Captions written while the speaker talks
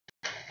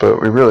but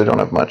we really don't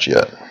have much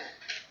yet.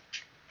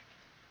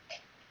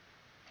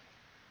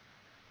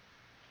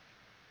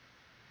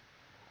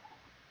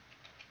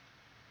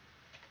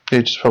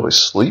 It's probably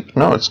sleep?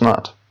 No, it's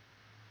not.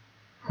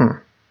 So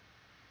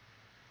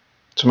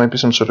it might be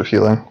some sort of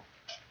healing.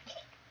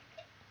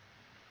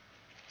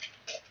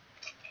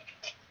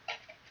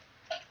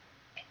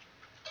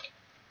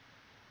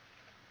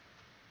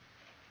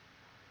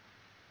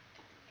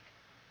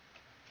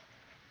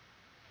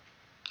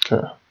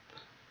 Okay.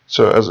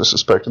 So as I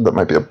suspected, that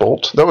might be a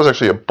bolt. That was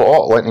actually a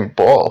ball, lightning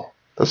ball.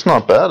 That's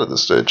not bad at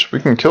this stage. We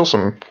can kill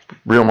some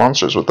real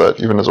monsters with that,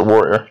 even as a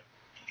warrior.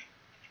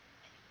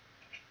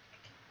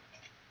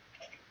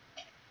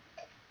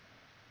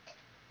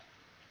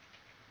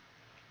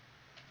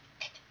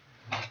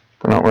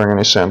 We're not wearing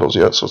any sandals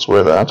yet, so let's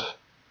wear that.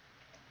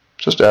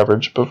 Just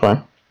average, but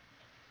fine.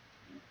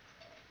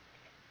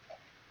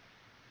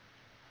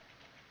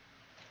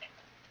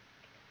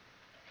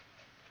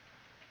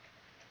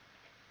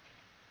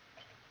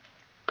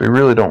 We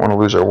really don't want to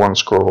lose our one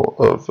scroll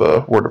of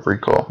Word of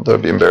Recall. That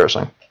would be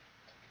embarrassing.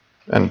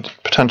 And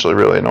potentially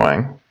really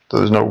annoying.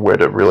 There's no way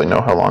to really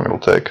know how long it'll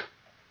take.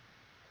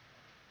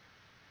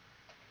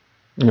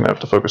 I'm going to have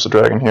to focus the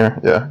dragon here.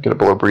 Yeah, get it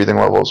below breathing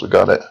levels. We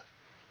got it.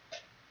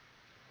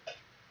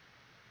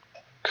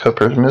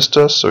 Cupper missed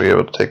us, so we're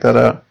able to take that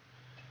out.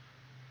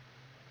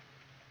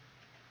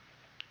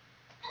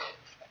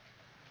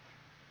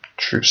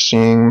 True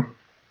Seeing.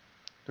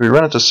 If we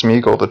run into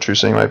Smeagol, the True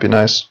Seeing might be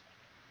nice.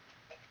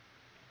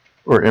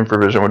 Or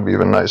Infravision would be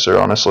even nicer,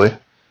 honestly.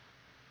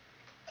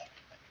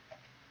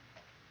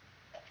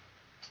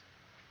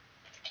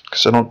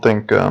 Because I don't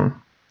think...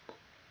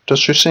 does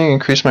True Seeing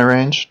increase my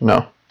range?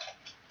 No.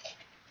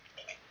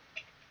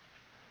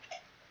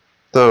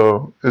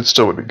 Though, it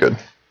still would be good.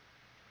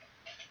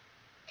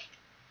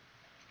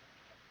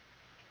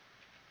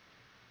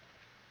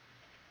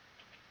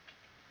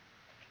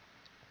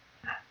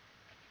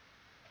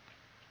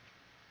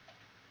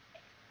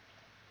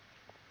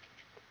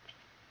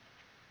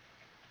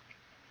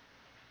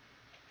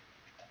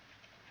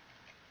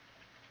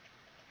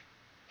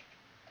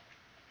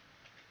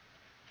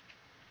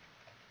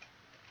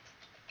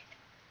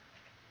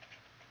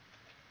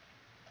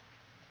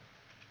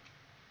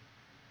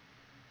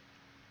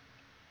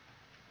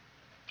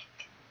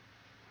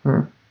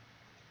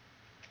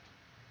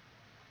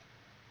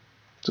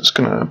 Just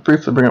gonna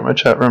briefly bring up my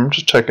chat room,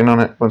 just check in on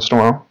it once in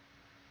a while.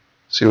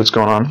 See what's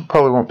going on.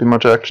 Probably won't be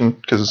much action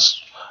because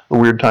it's a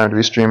weird time to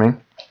be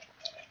streaming.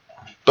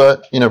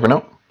 But you never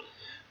know.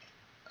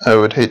 I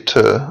would hate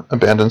to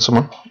abandon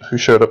someone who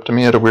showed up to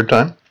me at a weird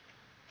time.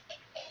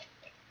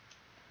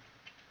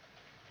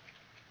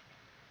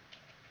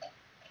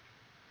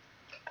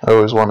 I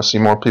always want to see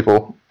more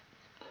people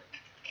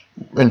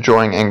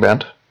enjoying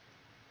Angband.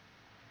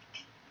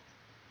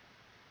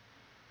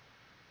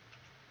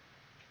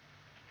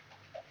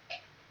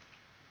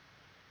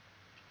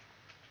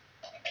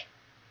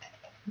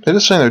 It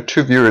is saying there are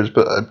 2 viewers,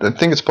 but I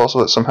think it's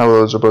possible that somehow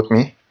those are both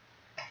me.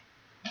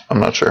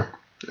 I'm not sure.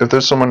 If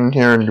there's someone in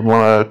here and you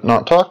want to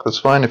not talk, that's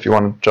fine. If you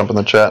want to jump in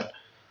the chat,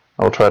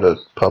 I'll try to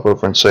pop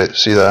over and see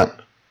that.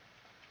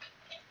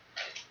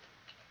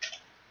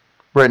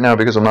 Right now,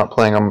 because I'm not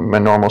playing on my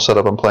normal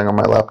setup, I'm playing on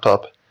my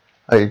laptop,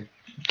 I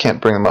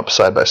can't bring them up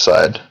side by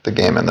side, the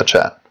game and the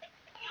chat.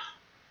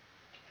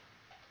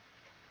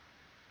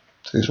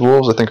 So these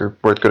wolves, I think, are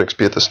worth good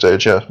XP at this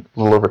stage. Yeah, a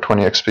little over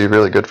 20 XP,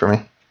 really good for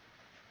me.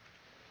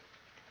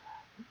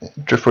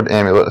 Driftwood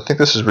Amulet, I think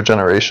this is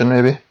regeneration,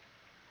 maybe?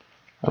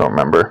 I don't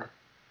remember.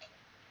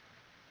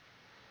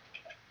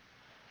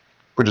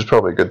 Which is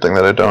probably a good thing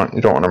that I don't.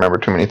 You don't want to remember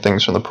too many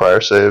things from the prior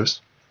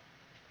saves.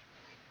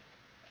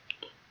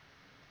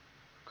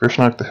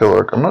 Grishnak the Hill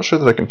Orc. I'm not sure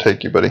that I can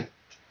take you, buddy.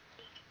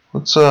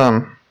 Let's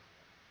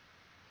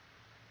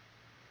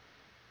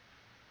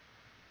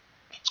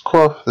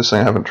quaff this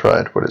thing I haven't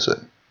tried. What is it?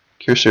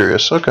 Cure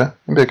Serious. Okay,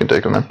 maybe I can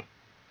take him then.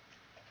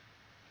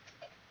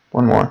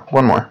 One more.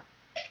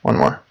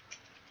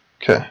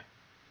 Okay.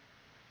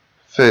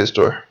 Phase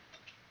door.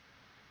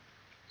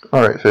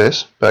 Alright,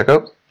 Phase. Back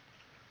up.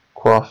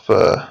 Quaff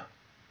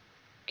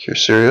Cure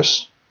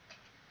Serious.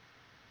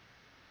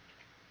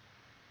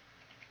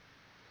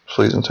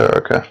 Flees and Terror,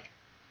 okay.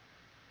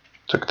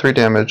 Took 3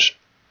 damage.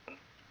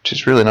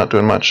 She's really not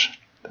doing much.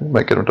 I think I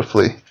might get him to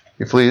flee.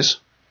 He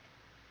flees.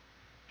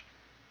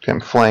 Okay,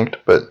 I'm flanked,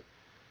 but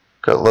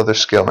got leather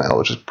scale mail,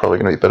 which is probably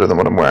going to be better than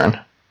what I'm wearing.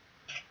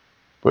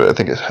 But I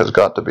think it has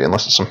got to be,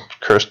 unless it's some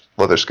cursed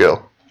leather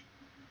scale.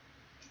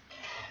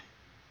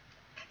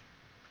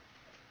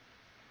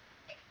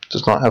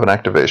 Does not have an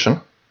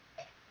activation.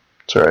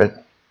 It's alright.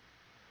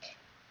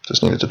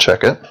 Just needed to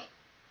check it.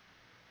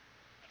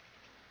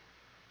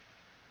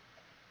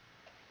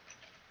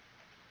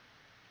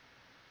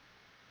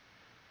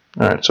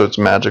 Alright, so it's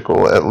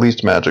magical, at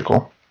least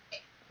magical.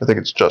 I think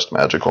it's just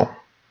magical.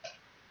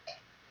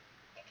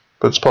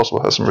 But it's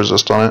possible it has some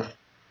resist on it.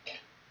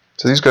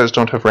 So these guys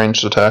don't have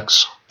ranged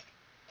attacks.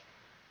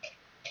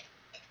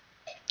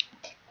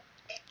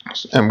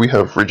 And we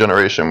have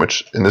regeneration,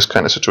 which in this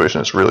kind of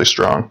situation is really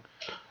strong.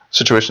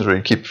 situations where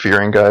you keep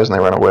fearing guys and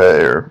they run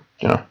away, or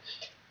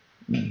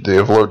they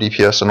have low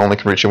DPS and only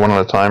can reach you one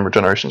at a time,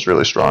 regeneration's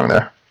really strong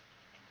there.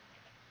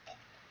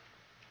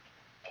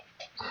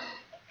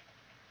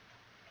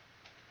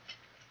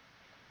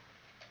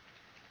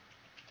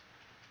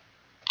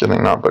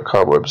 Getting naught but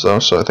cobwebs though,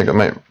 so I think I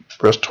might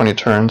rest 20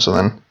 turns and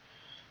then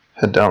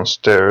head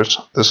downstairs.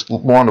 This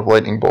wand of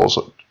lightning bolts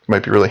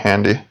might be really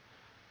handy.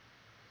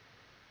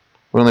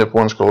 We only have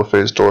one scroll of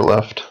phase door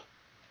left.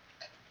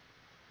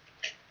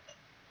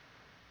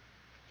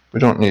 We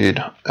don't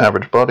need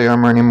average body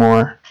armor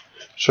anymore.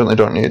 Certainly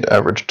don't need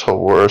average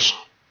towers.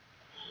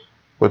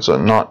 Let's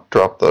not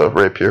drop the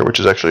rapier, which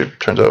is actually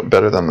turns out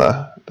better than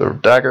the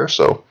dagger.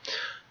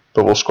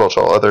 But we'll squelch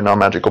all other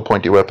non-magical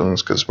pointy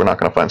weapons because we're not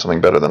going to find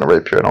something better than a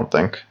rapier, I don't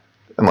think,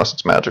 unless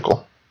it's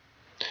magical.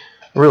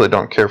 I really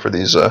don't care for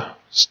these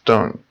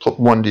stone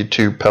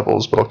 1d2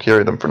 pebbles, but I'll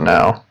carry them for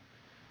now.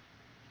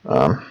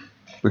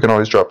 We can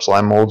always drop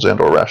slime molds and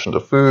or rations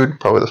of food,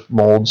 probably the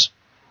molds.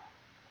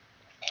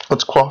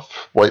 Let's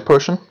quaff white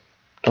potion.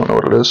 Don't know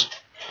what it is.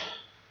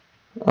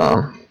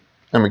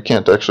 And we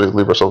can't actually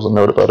leave ourselves a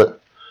note about it.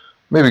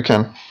 Maybe we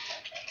can.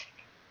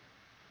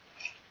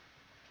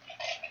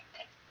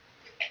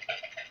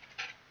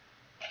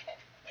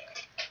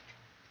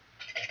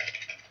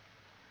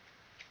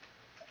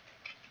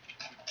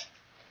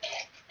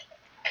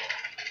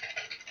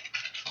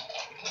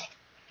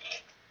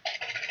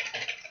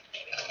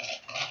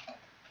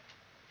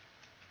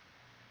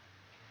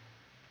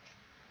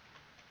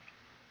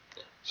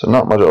 So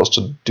not much else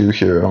to do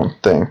here, I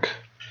don't think.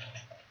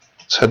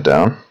 Let's head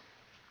down.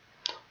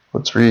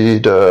 Let's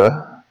read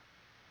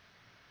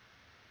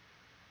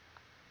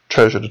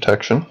treasure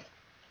detection.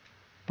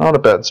 Not a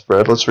bad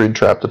spread. Let's read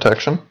trap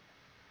detection.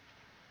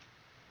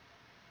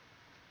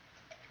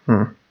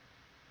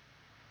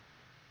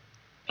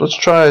 Let's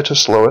try to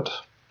slow it.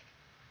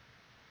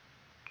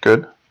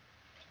 Good.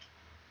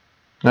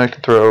 Now I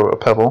can throw a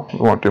pebble.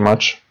 It won't do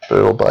much, but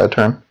it'll buy a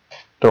turn.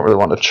 Don't really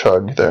want to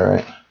chug there,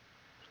 right?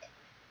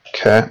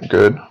 Okay,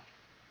 good.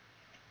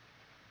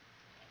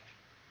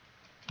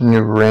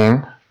 New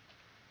ring.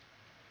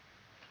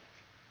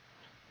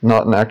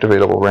 Not an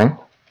activatable ring.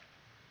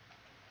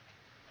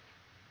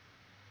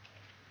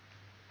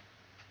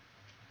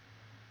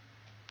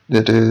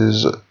 It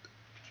is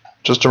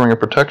just a ring of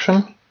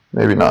protection?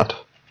 Maybe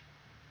not.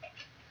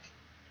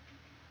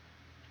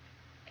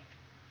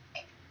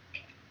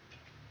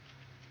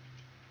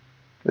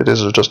 It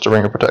is just a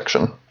ring of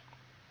protection.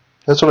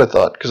 That's what I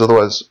thought, because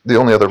otherwise the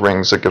only other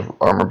rings that give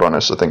armor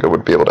bonus I think I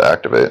would be able to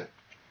activate.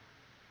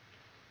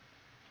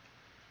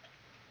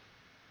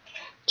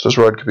 So this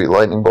rod could be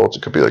lightning bolts,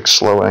 it could be like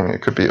slowing,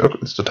 it could be, oh,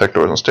 it's detect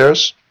doors and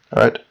stairs.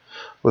 Alright,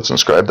 let's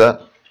inscribe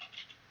that.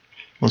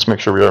 Let's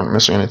make sure we aren't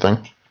missing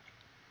anything.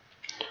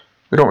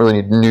 We don't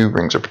really need new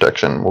rings of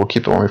protection, we'll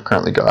keep the one we've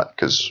currently got,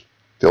 because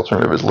the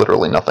alternative is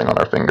literally nothing on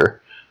our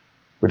finger.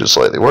 Which is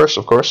slightly worse,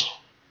 of course.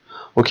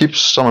 We'll keep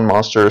summon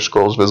monster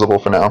scrolls visible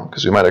for now,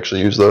 because we might actually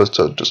use those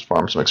to just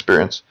farm some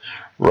experience.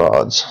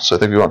 Rods. So I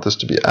think we want this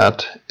to be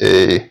at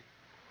a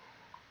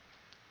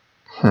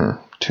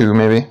 2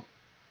 maybe?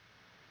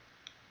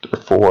 Or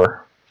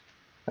 4.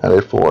 At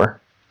a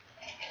 4.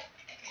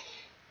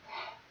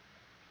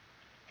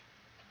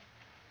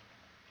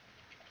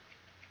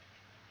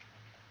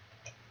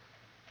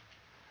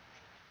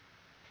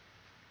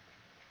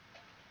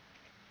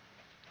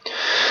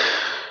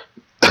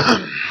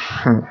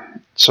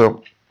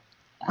 So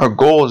our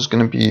goal is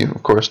going to be,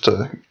 of course,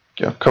 to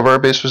cover our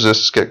base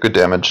resists, get good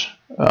damage,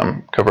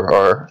 cover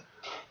our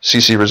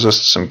CC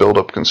resists, and build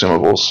up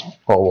consumables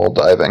all while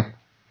diving.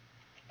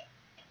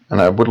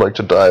 And I would like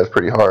to dive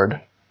pretty hard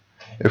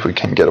if we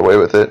can get away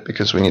with it,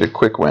 because we need a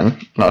quick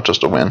win, not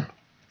just a win.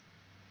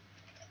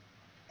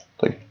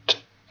 Like,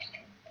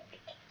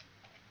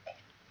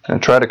 I'm going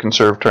to try to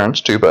conserve turns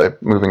too by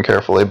moving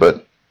carefully,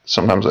 but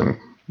sometimes I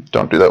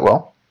don't do that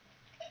well.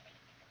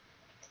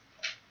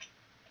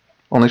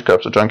 Only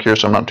scraps of junk here,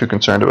 so I'm not too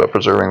concerned about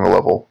preserving the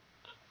level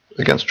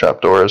against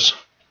trapdoors.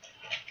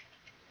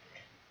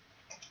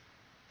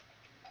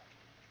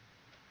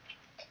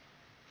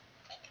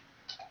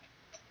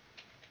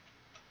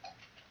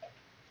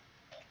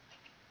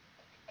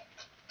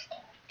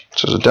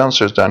 So there's a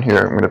downstairs down here.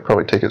 I'm going to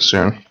probably take it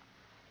soon.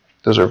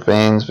 Those are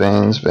veins,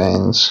 veins,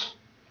 veins.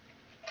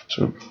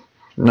 So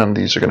none of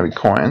these are going to be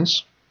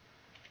coins.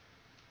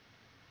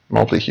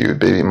 Multi-hued,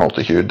 baby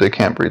multi-hued. They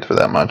can't breathe for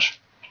that much.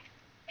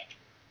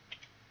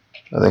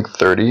 I think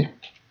 30.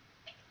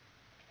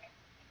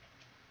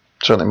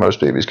 Certainly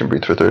most babies can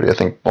breathe for 30. I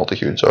think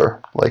multi-hueds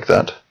are like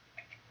that.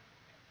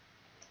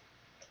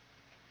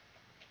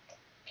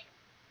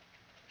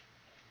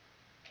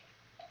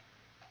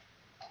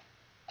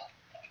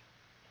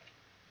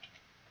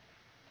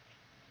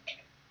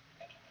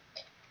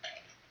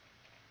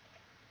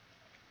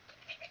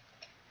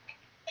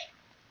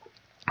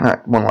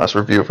 Alright, one last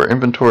review of our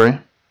inventory.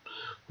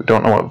 We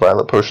don't know what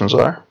violet potions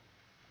are.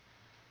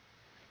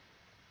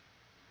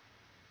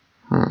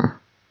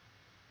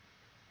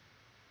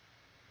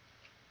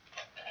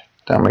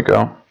 Down we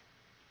go.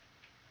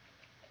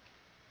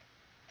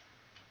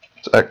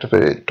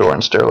 activate door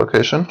and stair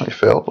location. We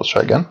failed. Let's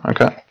try again.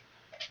 Okay.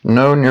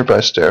 No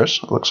nearby stairs,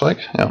 it looks like.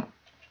 Yeah.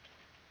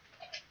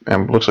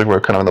 And it looks like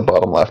we're kind of in the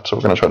bottom left, so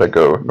we're going to try to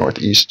go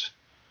northeast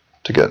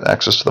to get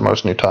access to the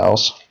most new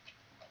tiles.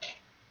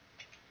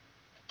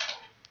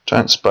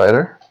 Giant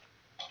spider.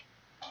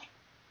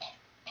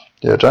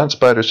 Yeah, giant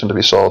spiders tend to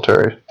be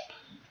solitary.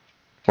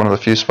 One of the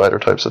few spider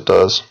types that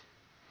does.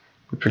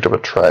 We picked up a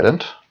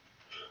trident.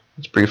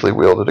 Let's briefly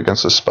wield it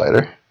against this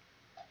spider.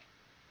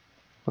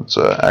 Let's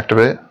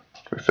activate.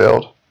 We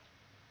failed.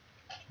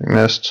 We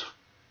missed.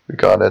 We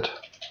got it.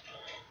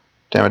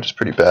 Damage is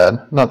pretty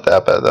bad. Not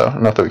that bad though.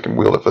 Enough that we can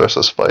wield it for the rest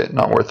of this fight.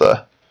 Not worth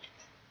a...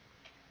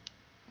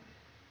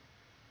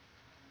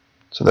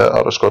 So that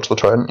auto-squelched the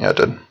trident? Yeah, it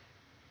did.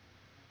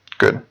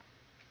 Good.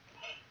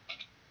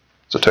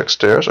 Let's attack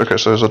stairs. Okay,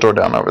 so there's a door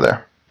down over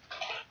there.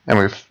 And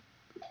we've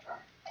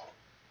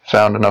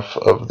found enough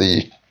of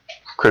the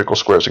critical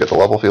squares to get the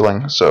level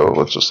feeling, so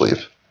let's just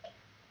leave.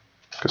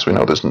 Because we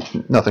know there's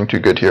nothing too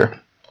good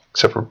here,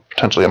 except for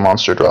potentially a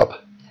monster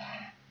drop.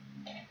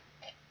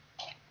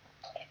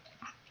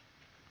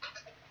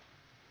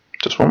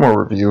 Just one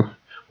more review.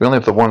 We only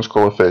have the one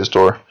scroll of phase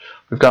door.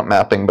 We've got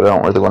mapping, but I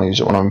don't really want to use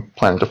it when I'm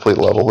planning to fleet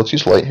level. Let's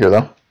use light here,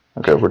 though.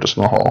 Okay, we're just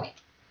in the hall.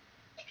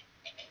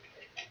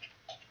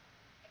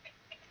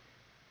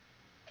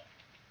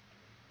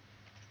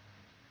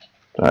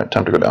 Alright,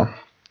 time to go down.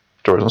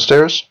 Doors and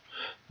stairs.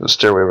 There's a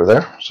stairway over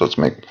there, so let's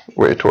make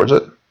way towards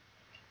it.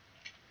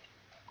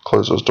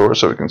 Close those doors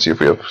so we can see if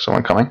we have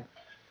someone coming.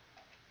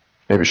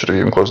 Maybe should have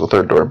even closed the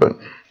third door, but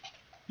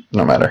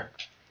no matter.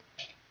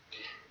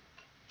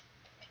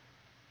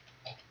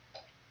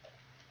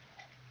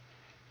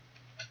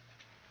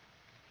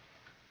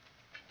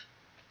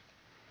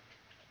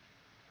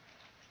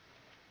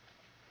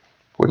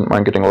 Wouldn't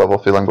mind getting a level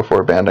feeling before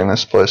abandoning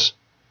this place.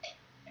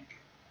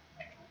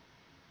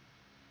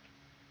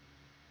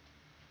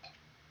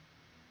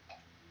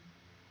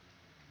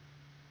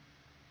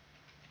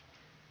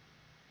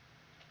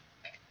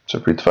 So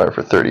breathe fire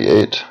for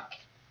 38.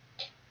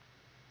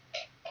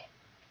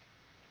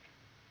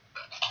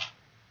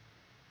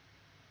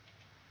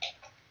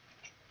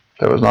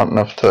 That was not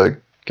enough to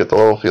get the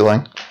level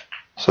feeling.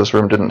 So this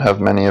room didn't have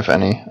many, if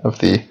any, of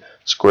the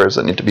squares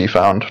that need to be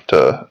found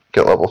to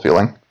get level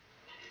feeling.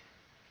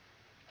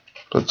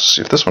 Let's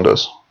see if this one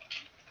does.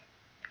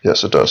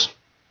 Yes, it does.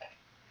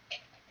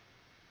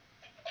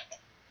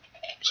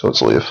 So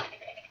let's leave.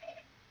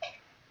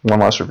 One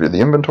last review of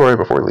the inventory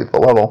before we leave the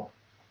level.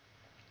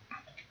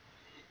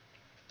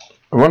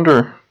 I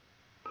wonder...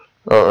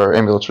 our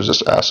amulets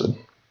resist acid.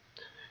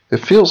 It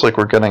feels like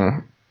we're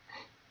getting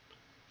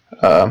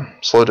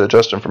slow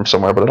digestion from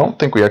somewhere, but I don't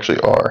think we actually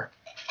are.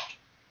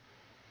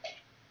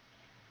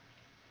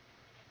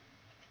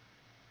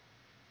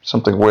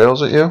 Something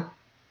wails at you?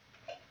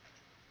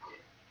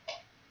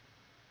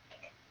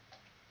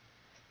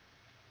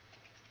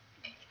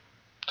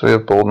 Do we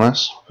have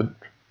boldness?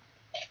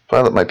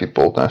 Violet might be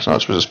boldness. No,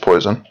 it's resist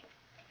poison.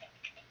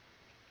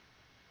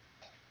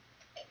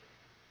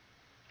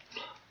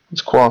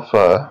 Let's quaff.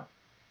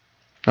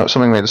 No,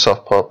 something made a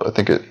soft pop. I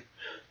think it.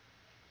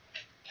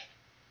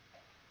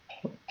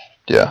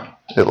 Yeah,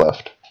 it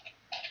left.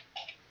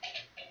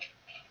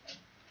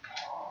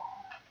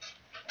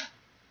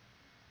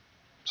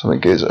 Something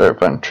gaze. Alright,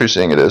 fine. True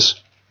seeing it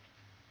is.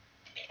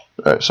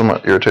 Alright,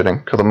 somewhat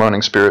irritating. Kill the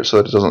moaning spirit so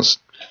that it doesn't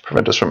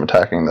prevent us from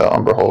attacking the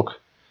Umber Hulk.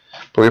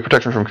 But we have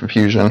protection from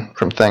confusion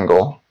from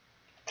Thangol,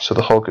 so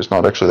the Hulk is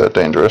not actually that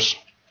dangerous.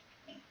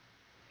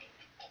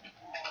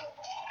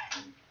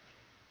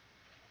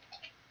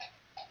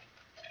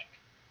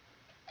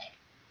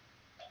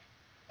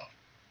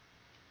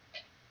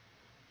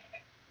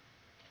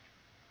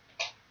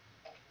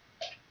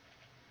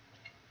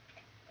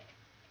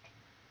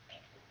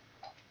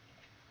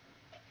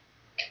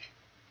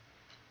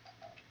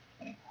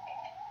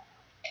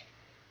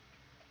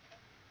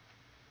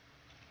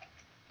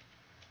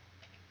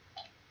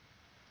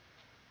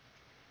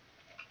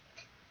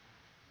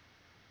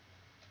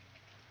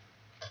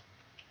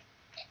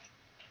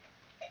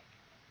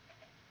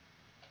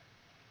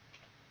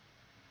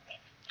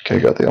 Okay,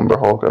 got the Umber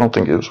Hulk. I don't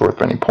think it was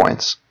worth any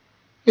points.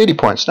 80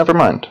 points, never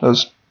mind. That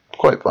was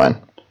quite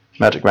fine.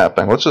 Magic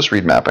mapping. Let's just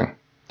read mapping.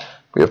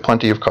 We have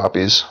plenty of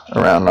copies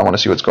around. I want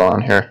to see what's going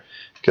on here.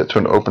 Get to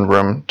an open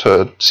room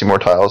to see more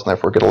tiles and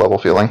therefore get a level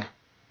feeling.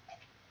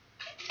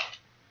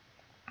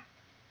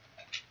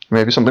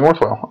 Maybe something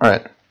worthwhile.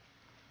 Alright.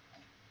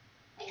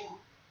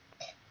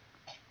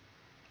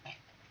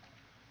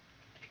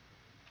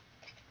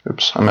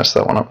 Oops, I messed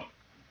that one up.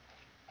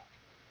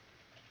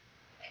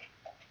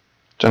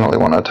 Generally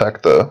want to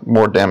attack the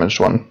more damaged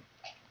one.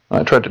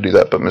 I tried to do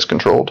that but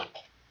miscontrolled.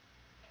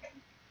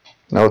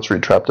 Now let's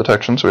read trap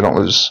detection so we don't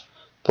lose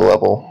the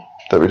level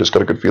that we just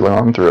got a good feeling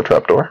on through a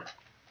trapdoor.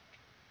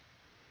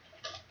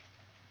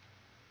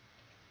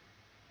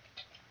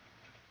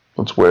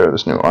 Let's wear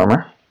this new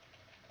armor.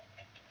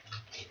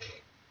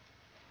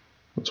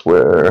 Let's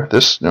wear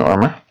this new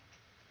armor.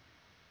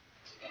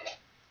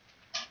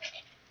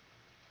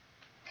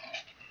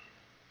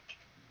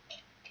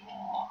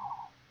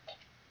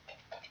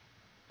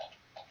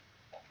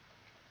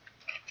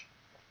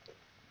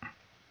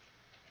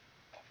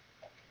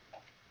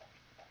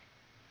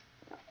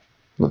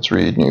 Let's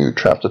read new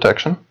trap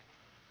detection.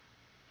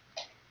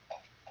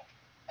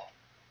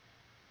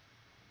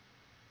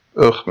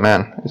 Ugh,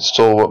 man, it's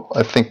still what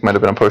I think might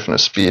have been a potion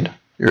of speed.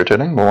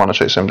 Irritating. We'll want to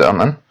chase him down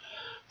then.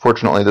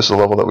 Fortunately, this is a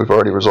level that we've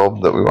already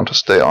resolved that we want to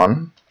stay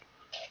on.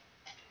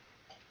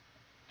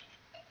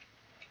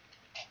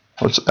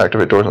 Let's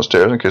activate doors and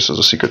stairs in case there's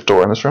a secret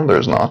door in this room. There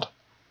is not.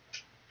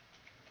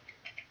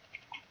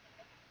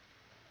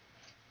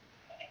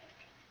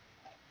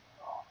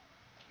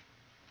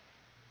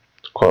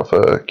 Let's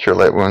quaff cure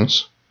light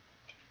wounds.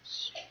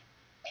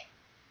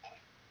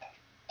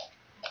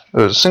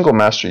 There's a single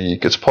Master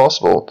Yeek. It's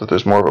possible that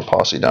there's more of a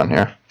posse down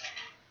here.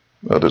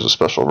 Oh, there's a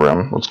special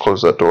room. Let's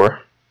close that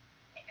door.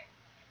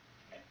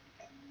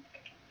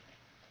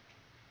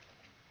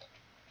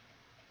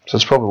 So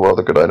that's probably where all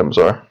the good items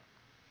are.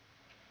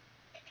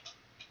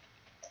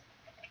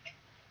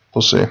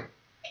 We'll see.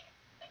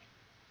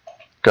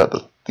 Got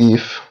the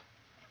thief.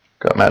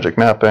 Got magic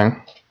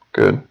mapping.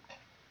 Good.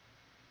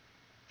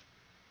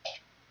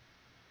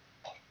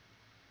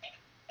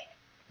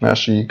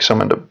 Master Yeek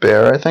summoned a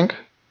bear, I think.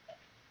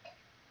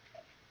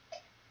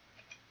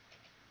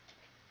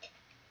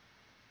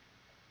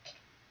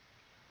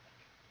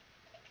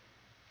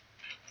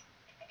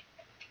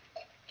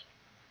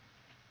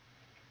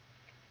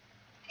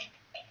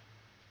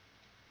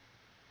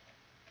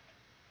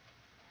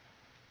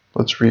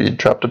 Let's read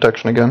trap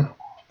detection again.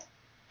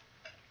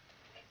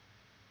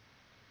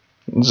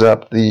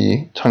 Zap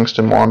the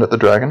tungsten wand at the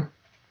dragon.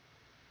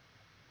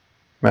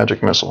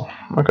 Magic missile.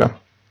 Okay.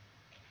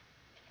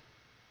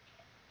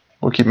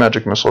 We'll keep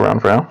magic missile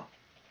around for now.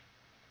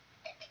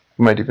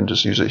 We might even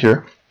just use it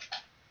here.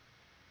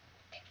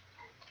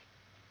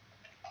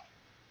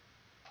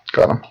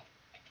 Got him.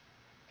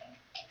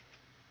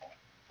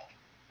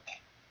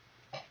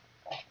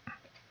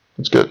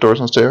 Let's get doors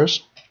and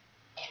stairs.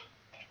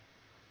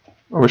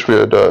 I wish we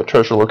had a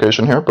treasure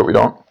location here, but we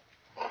don't.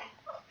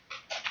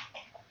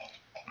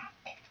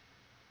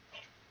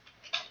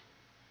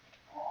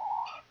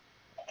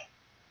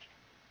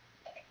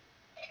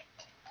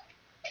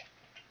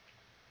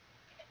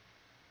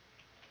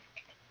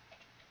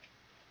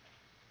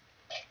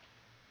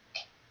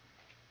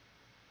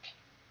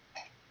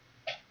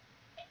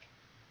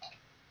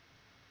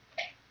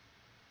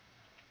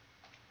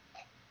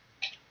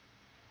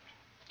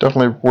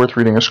 Definitely worth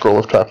reading a scroll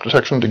of trap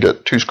detection to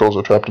get 2 scrolls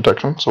of trap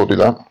detection, so we'll do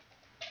that.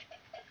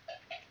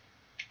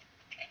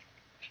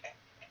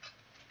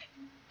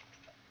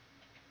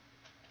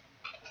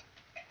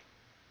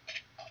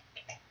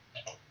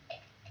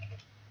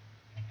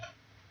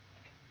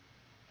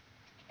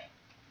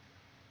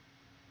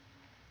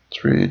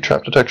 Let's read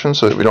trap detection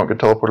so that we don't get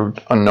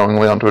teleported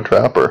unknowingly onto a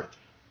trap or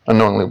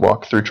unknowingly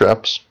walk through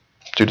traps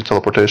due to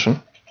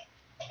teleportation.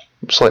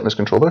 Slight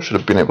miscontrol there, should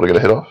have been able to get a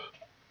hit off.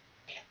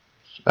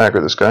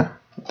 Aggro this guy.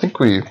 I think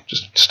we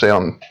just stay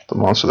on the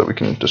monster that we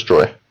can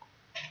destroy.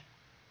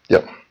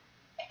 Yep.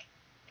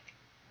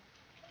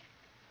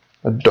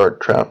 A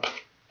dart trap.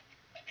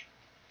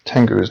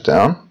 Tengu is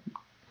down.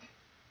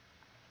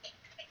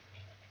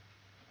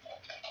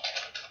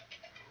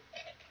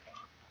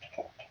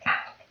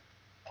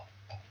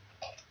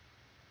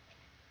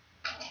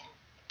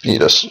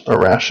 Need a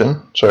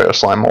ration. Sorry, a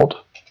slime mold.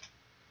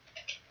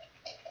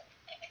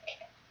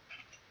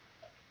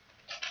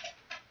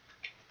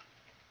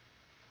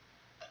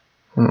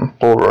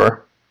 Bull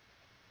roar.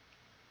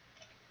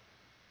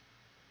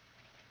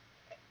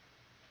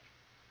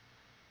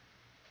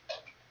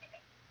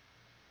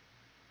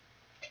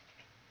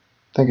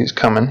 I think he's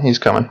coming. He's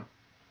coming.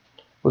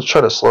 Let's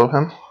try to slow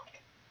him.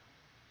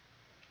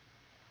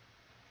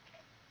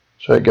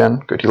 Try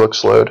again. Good, he looks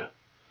slowed.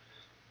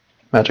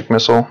 Magic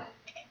missile.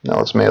 Now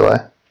let's melee.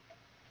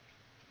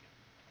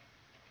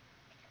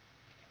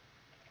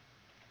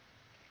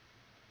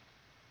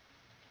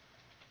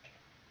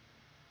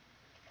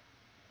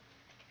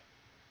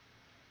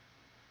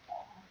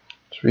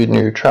 Let's read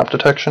new trap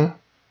detection.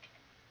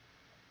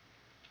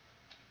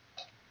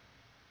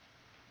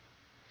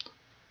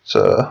 It's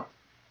a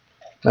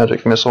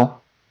magic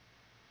missile.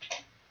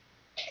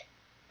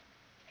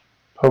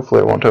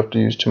 Hopefully I won't have to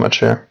use too much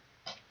here.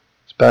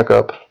 Let's back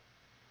up.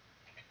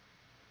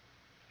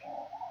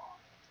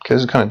 Okay,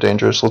 this is kind of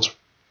dangerous. Let's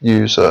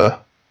use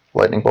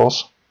lightning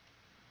balls.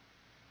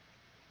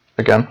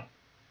 Again.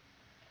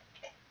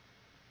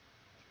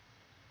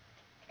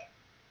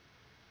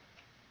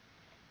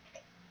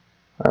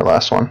 Our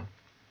last one.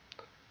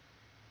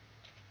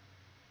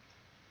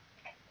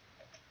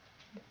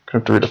 Gonna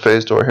have to read a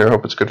phase door here.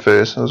 Hope it's good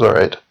phase. That was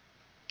alright.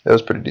 That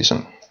was pretty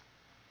decent.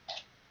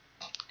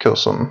 Kill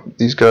some of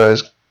these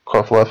guys.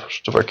 Quaff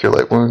left of our cure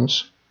light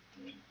wounds.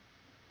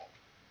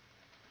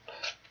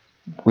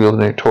 Wield a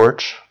new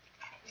torch.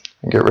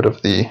 And get rid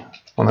of the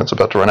one that's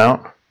about to run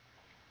out.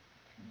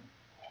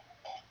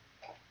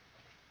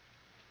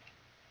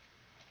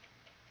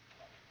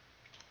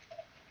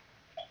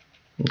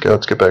 Okay,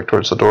 let's get back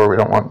towards the door. We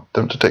don't want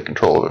them to take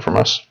control of it from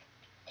us.